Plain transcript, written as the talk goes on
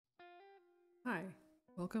Hi,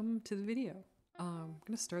 welcome to the video. I'm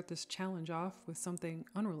going to start this challenge off with something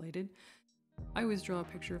unrelated. I always draw a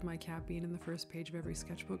picture of my cat being in the first page of every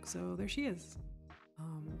sketchbook, so there she is.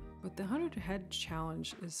 But the 100 head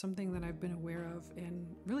challenge is something that I've been aware of and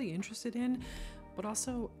really interested in, but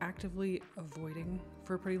also actively avoiding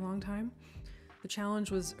for a pretty long time. The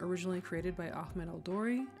challenge was originally created by Ahmed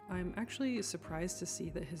Al-Dori. I'm actually surprised to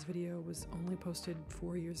see that his video was only posted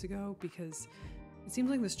 4 years ago because it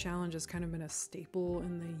seems like this challenge has kind of been a staple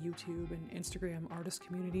in the YouTube and Instagram artist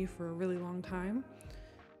community for a really long time.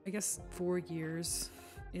 I guess 4 years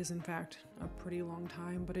is in fact a pretty long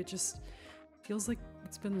time, but it just feels like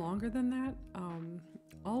it's been longer than that.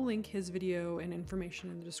 I'll link his video and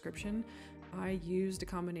information in the description. I used a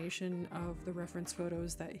combination of the reference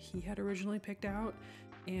photos that he had originally picked out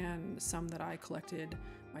and some that I collected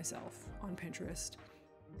myself on Pinterest.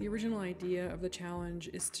 The original idea of the challenge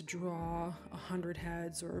is to draw 100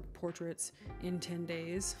 heads or portraits in 10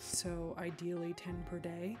 days, so ideally 10 per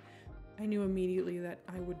day. I knew immediately that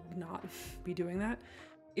I would not be doing that.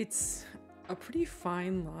 It's a pretty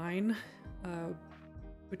fine line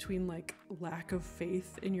between like lack of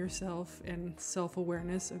faith in yourself and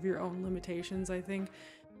self-awareness of your own limitations, I think.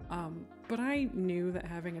 But I knew that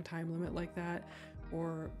having a time limit like that,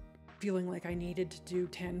 or feeling like I needed to do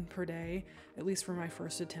 10 per day, at least for my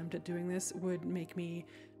first attempt at doing this, would make me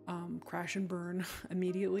crash and burn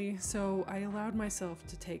immediately. So I allowed myself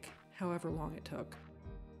to take however long it took.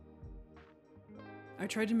 I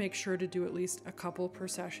tried to make sure to do at least a couple per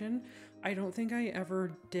session. I don't think I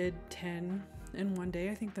ever did 10 in one day.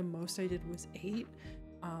 I think the most I did was 8.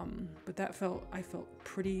 But I felt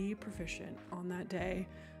pretty proficient on that day.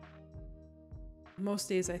 Most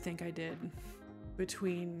days I think I did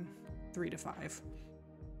between 3 to 5.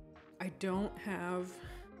 I don't have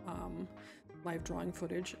live drawing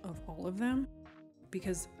footage of all of them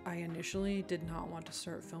because I initially did not want to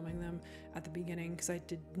start filming them at the beginning because I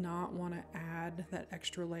did not want to add that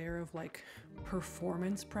extra layer of like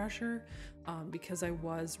performance pressure because I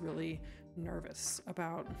was really nervous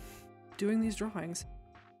about doing these drawings.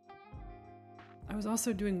 I was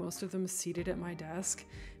also doing most of them seated at my desk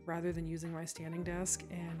rather than using my standing desk,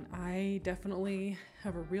 and I definitely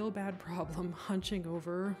have a real bad problem hunching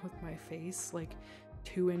over with my face like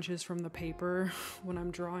 2 inches from the paper when I'm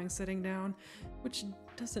drawing sitting down, which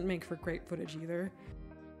doesn't make for great footage either.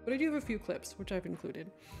 But I do have a few clips, which I've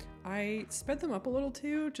included. I sped them up a little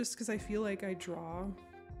too, just because I feel like I draw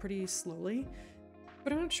pretty slowly,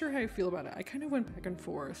 but I'm not sure how I feel about it. I kind of went back and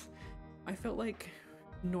forth. I felt like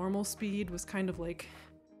normal speed was kind of like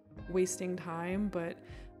wasting time, but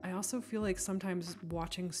I also feel like sometimes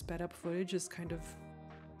watching sped up footage is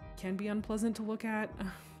can be unpleasant to look at.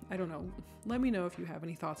 I don't know. Let me know if you have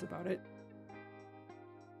any thoughts about it.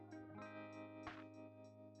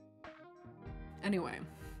 Anyway,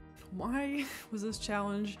 why was this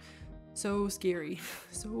challenge so scary?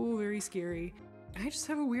 So very scary. I just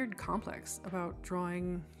have a weird complex about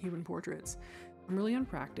drawing human portraits. I'm really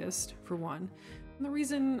unpracticed, for one. And the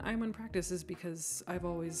reason I'm unpracticed is because I've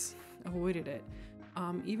always avoided it.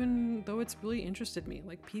 Even though it's really interested me.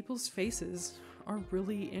 Like, people's faces are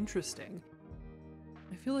really interesting.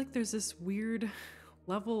 I feel like there's this weird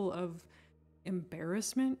level of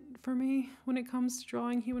embarrassment for me when it comes to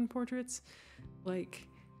drawing human portraits. Like,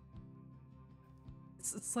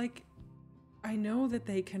 it's like, I know that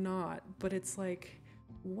they cannot, but it's like,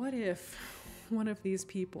 what if one of these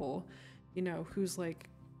people, you know, who's like,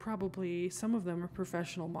 probably some of them are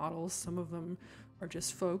professional models, some of them are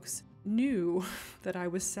just folks, knew that I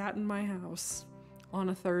was sat in my house on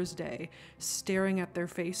a Thursday staring at their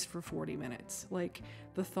face for 40 minutes. Like,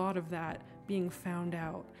 the thought of that being found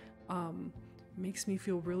out makes me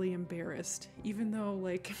feel really embarrassed, even though,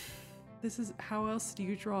 like, this is, how else do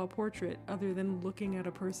you draw a portrait other than looking at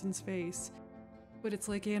a person's face? But it's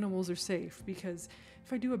like animals are safe, because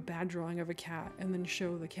if I do a bad drawing of a cat and then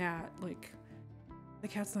show the cat, like, the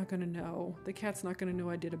cat's not gonna know. The cat's not gonna know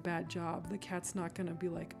I did a bad job. The cat's not gonna be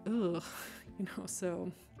like, ugh, you know.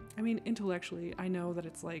 So, I mean, intellectually, I know that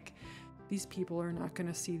it's like, these people are not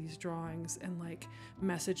gonna see these drawings and like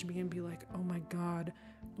message me and be like, oh my God,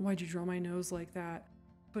 why'd you draw my nose like that?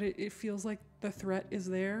 But it feels like the threat is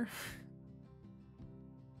there.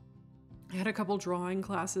 I had a couple drawing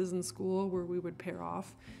classes in school where we would pair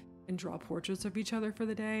off and draw portraits of each other for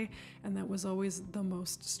the day, and that was always the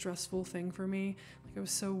most stressful thing for me. Like, I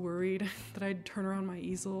was so worried that I'd turn around my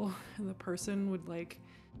easel and the person would like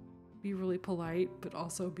be really polite but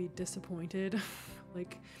also be disappointed.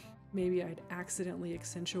 Like, maybe I'd accidentally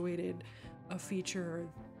accentuated a feature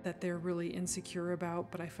that they're really insecure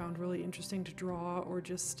about but I found really interesting to draw, or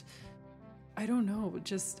just, I don't know,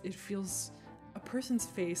 just, it feels a person's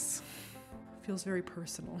face feels very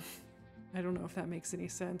personal. I don't know if that makes any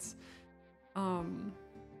sense.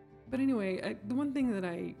 But anyway, the one thing that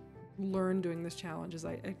I learned doing this challenge is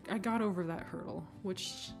I got over that hurdle,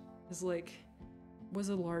 which is was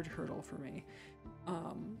a large hurdle for me.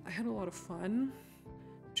 I had a lot of fun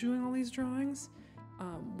doing all these drawings,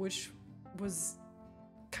 which was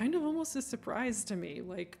kind of almost a surprise to me.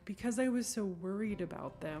 Because I was so worried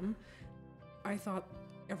about them, I thought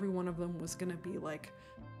every one of them was gonna be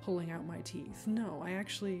pulling out my teeth. No, I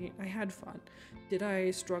had fun. Did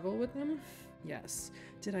I struggle with them? Yes.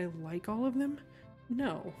 Did I like all of them?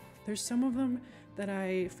 No. There's some of them that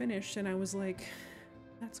I finished and I was like,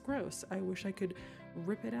 that's gross. I wish I could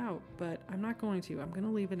rip it out, but I'm not going to. I'm going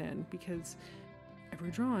to leave it in because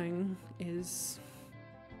every drawing is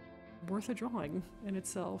worth a drawing in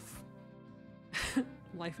itself.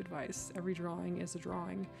 Life advice. Every drawing is a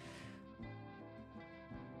drawing.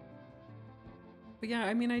 But yeah,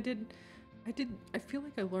 I mean, I feel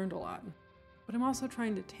like I learned a lot, but I'm also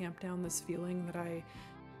trying to tamp down this feeling that I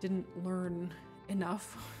didn't learn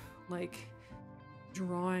enough.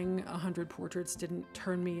 Drawing 100 portraits didn't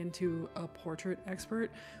turn me into a portrait expert,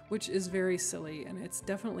 which is very silly, and it's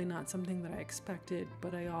definitely not something that I expected,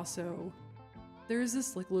 but there's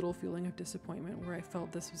this little feeling of disappointment where I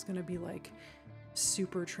felt this was gonna be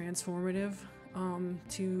super transformative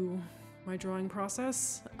to my drawing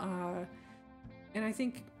process. And I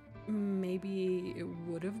think maybe it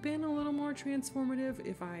would have been a little more transformative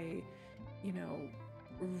if I,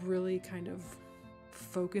 really kind of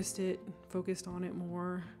focused on it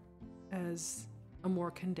more as a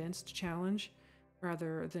more condensed challenge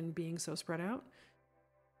rather than being so spread out.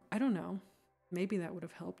 I don't know. Maybe that would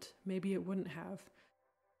have helped. Maybe it wouldn't have.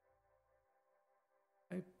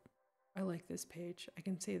 I like this page. I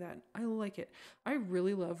can say that. I like it. I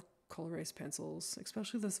really love color-erase pencils,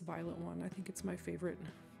 especially this violet one. I think it's my favorite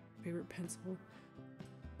pencil.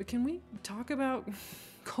 But can we talk about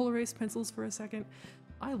color-erase pencils for a second?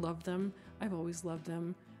 I love them. I've always loved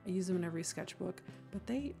them. I use them in every sketchbook, but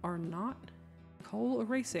they are not coal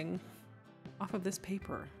erasing off of this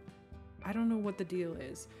paper. I don't know what the deal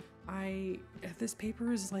is. This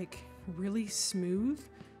paper is really smooth.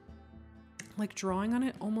 Drawing on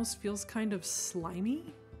it almost feels kind of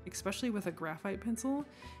slimy, especially with a graphite pencil.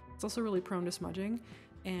 It's also really prone to smudging,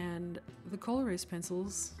 and the color-erase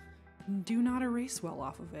pencils do not erase well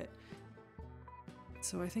off of it.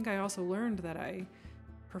 So I think I also learned that I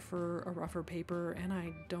prefer a rougher paper, and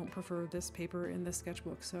I don't prefer this paper in this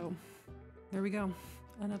sketchbook. So there we go.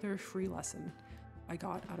 Another free lesson I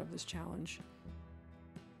got out of this challenge.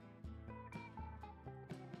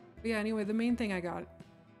 But yeah, anyway, the main thing I got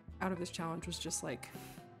out of this challenge was just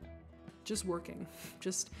working,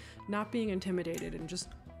 just not being intimidated and just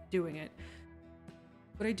doing it.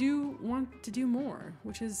 But I do want to do more,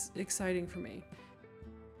 which is exciting for me.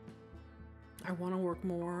 I want to work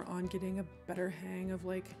more on getting a better hang of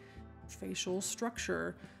facial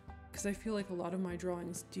structure, because I feel a lot of my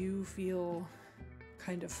drawings do feel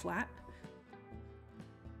kind of flat.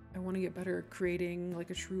 I want to get better at creating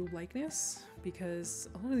a true likeness, because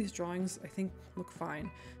a lot of these drawings I think look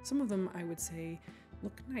fine. Some of them I would say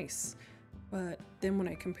look nice, but then when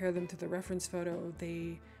I compare them to the reference photo,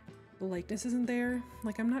 the likeness isn't there.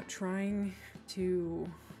 I'm not trying to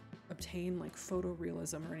obtain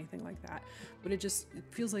photorealism or anything like that, but it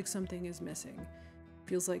feels like something is missing. It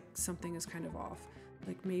feels like something is kind of off.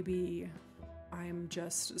 Maybe I'm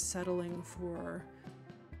just settling for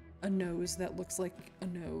a nose that looks like a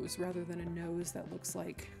nose rather than a nose that looks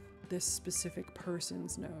like this specific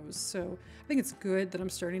person's nose. So I think it's good that I'm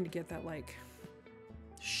starting to get that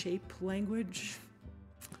shape language.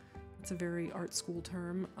 It's a very art school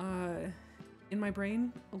term in my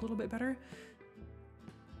brain a little bit better,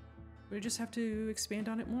 but I just have to expand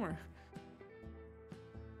on it more.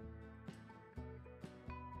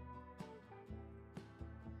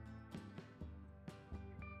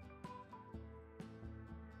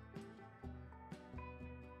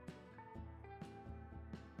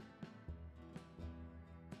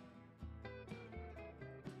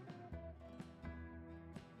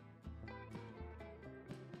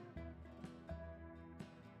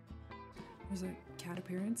 There's a cat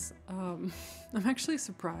appearance. I'm actually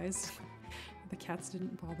surprised the cats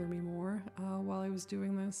didn't bother me more while I was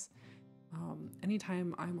doing this.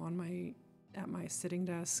 Anytime I'm at my sitting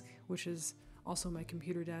desk, which is also my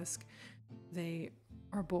computer desk, they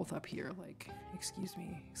are both up here excuse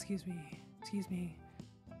me, excuse me, excuse me.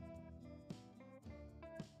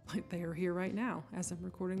 They are here right now as I'm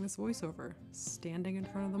recording this voiceover, standing in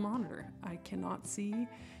front of the monitor. I cannot see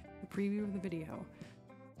the preview of the video.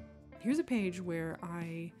 Here's a page where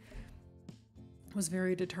I was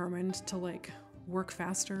very determined to like work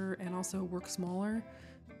faster and also work smaller.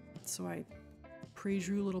 So I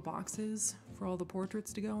pre-drew little boxes for all the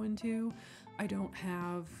portraits to go into. I don't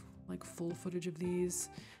have like full footage of these.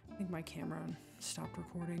 I think my camera stopped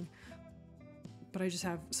recording. But I just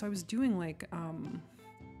have, so I was doing like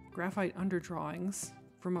graphite underdrawings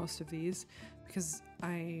for most of these because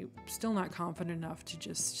I'm still not confident enough to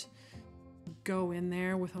just go in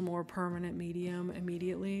there with a more permanent medium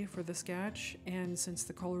immediately for the sketch. And since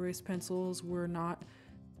the color erase pencils were not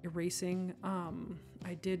erasing,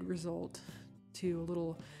 I did resort to a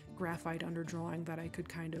little graphite underdrawing that I could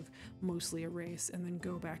kind of mostly erase and then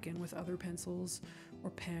go back in with other pencils or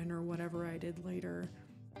pen or whatever I did later.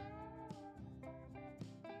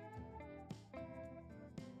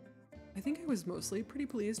 I think I was mostly pretty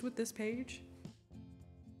pleased with this page.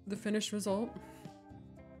 The finished result.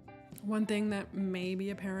 One thing that may be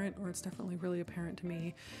apparent, or it's definitely really apparent to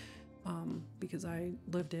me, because I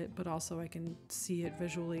lived it, but also I can see it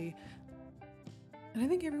visually. And I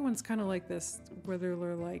think everyone's kind of like this, whether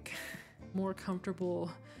they're like more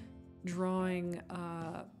comfortable drawing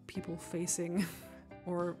people facing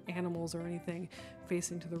or animals or anything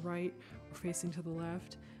facing to the right or facing to the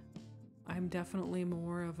left. I'm definitely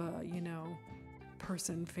more of a, you know,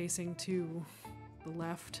 person facing to the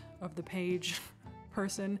left of the page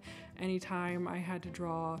person. Anytime I had to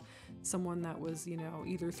draw someone that was, you know,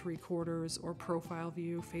 either 3/4 or profile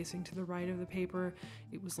view facing to the right of the paper,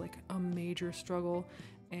 it was like a major struggle.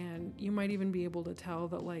 And you might even be able to tell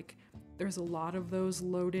that like there's a lot of those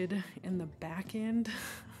loaded in the back end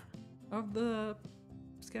of the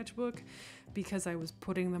sketchbook because I was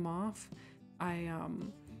putting them off.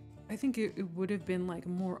 I think it would have been like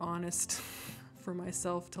more honest for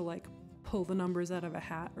myself to like pull the numbers out of a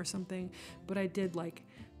hat or something, but I did like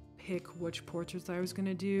pick which portraits I was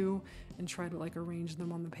gonna do and try to like arrange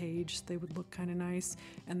them on the page so they would look kind of nice,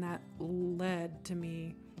 and that led to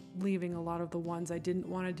me leaving a lot of the ones I didn't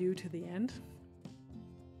want to do to the end.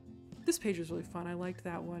 This page was really fun. I liked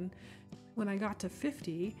that one. When I got to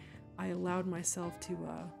 50, I allowed myself to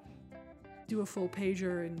do a full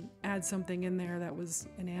pager and add something in there that was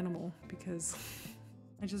an animal because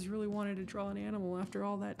I just really wanted to draw an animal after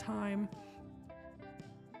all that time.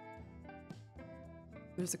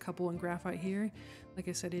 There's a couple in graphite here. Like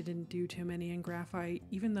I said, I didn't do too many in graphite,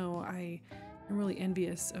 even though I am really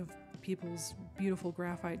envious of people's beautiful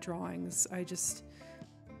graphite drawings. I just,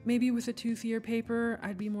 maybe with a toothier paper,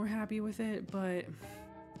 I'd be more happy with it, but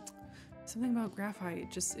something about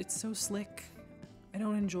graphite, just, it's so slick. I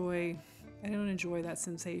don't enjoy that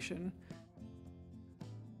sensation.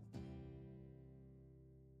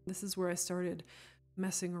 This is where I started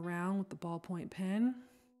messing around with the ballpoint pen.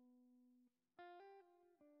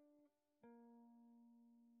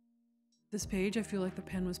 This page, I feel like the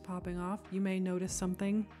pen was popping off. You may notice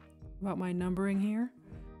something about my numbering here.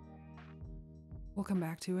 We'll come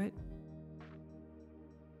back to it.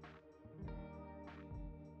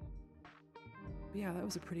 But yeah, that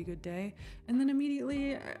was a pretty good day. And then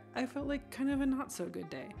immediately I felt like kind of a not so good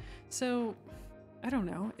day. So I don't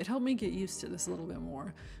know, it helped me get used to this a little bit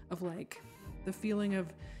more of like the feeling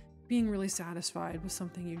of being really satisfied with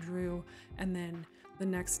something you drew and then the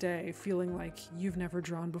next day feeling like you've never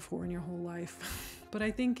drawn before in your whole life. But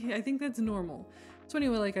I think that's normal. So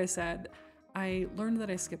anyway, like I said, I learned that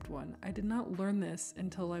I skipped one. I did not learn this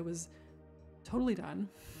until I was totally done.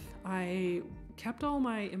 I kept all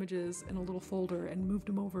my images in a little folder and moved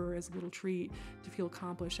them over as a little treat to feel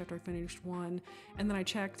accomplished after I finished one. And then I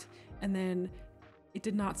checked, and then it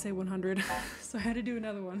did not say 100, so I had to do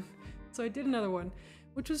another one. So I did another one,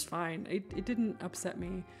 which was fine. It didn't upset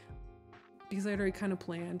me because I'd already kind of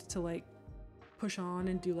planned to like push on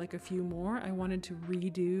and do like a few more. I wanted to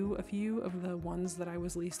redo a few of the ones that I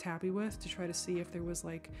was least happy with to try to see if there was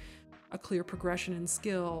like a clear progression in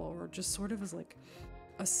skill or just sort of as like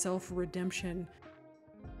a self-redemption.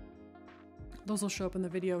 Those will show up in the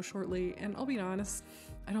video shortly, and I'll be honest,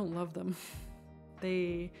 I don't love them.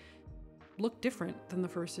 They look different than the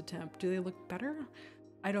first attempt. Do they look better?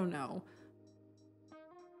 I don't know.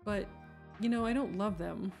 But, you know, I don't love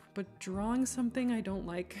them, but drawing something I don't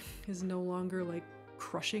like is no longer like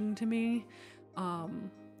crushing to me.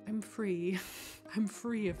 I'm free. I'm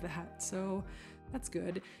free of that, so that's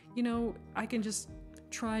good. You know, I can just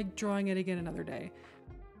try drawing it again another day.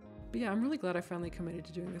 But yeah, I'm really glad I finally committed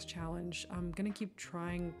to doing this challenge. I'm gonna keep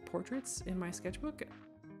trying portraits in my sketchbook.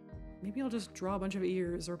 Maybe I'll just draw a bunch of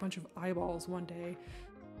ears or a bunch of eyeballs one day.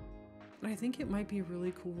 And I think it might be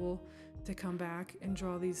really cool to come back and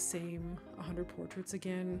draw these same 100 portraits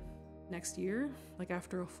again next year, like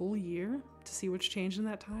after a full year, to see what's changed in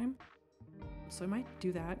that time. So I might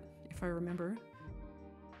do that if I remember.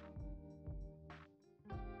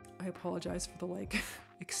 I apologize for the like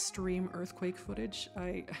extreme earthquake footage.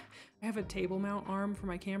 I have a table mount arm for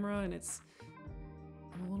my camera and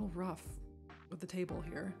I'm a little rough with the table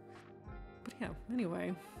here. But yeah,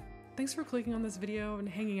 anyway, thanks for clicking on this video and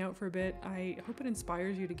hanging out for a bit. I hope it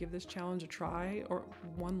inspires you to give this challenge a try, or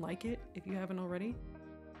one like it if you haven't already.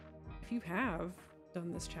 If you have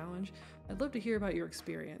done this challenge, I'd love to hear about your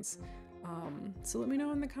experience. So let me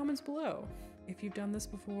know in the comments below. If you've done this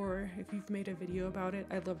before, if you've made a video about it,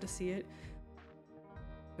 I'd love to see it.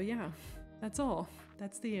 But yeah, that's all.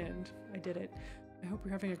 That's the end. I did it. I hope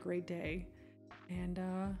you're having a great day, and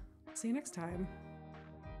see you next time.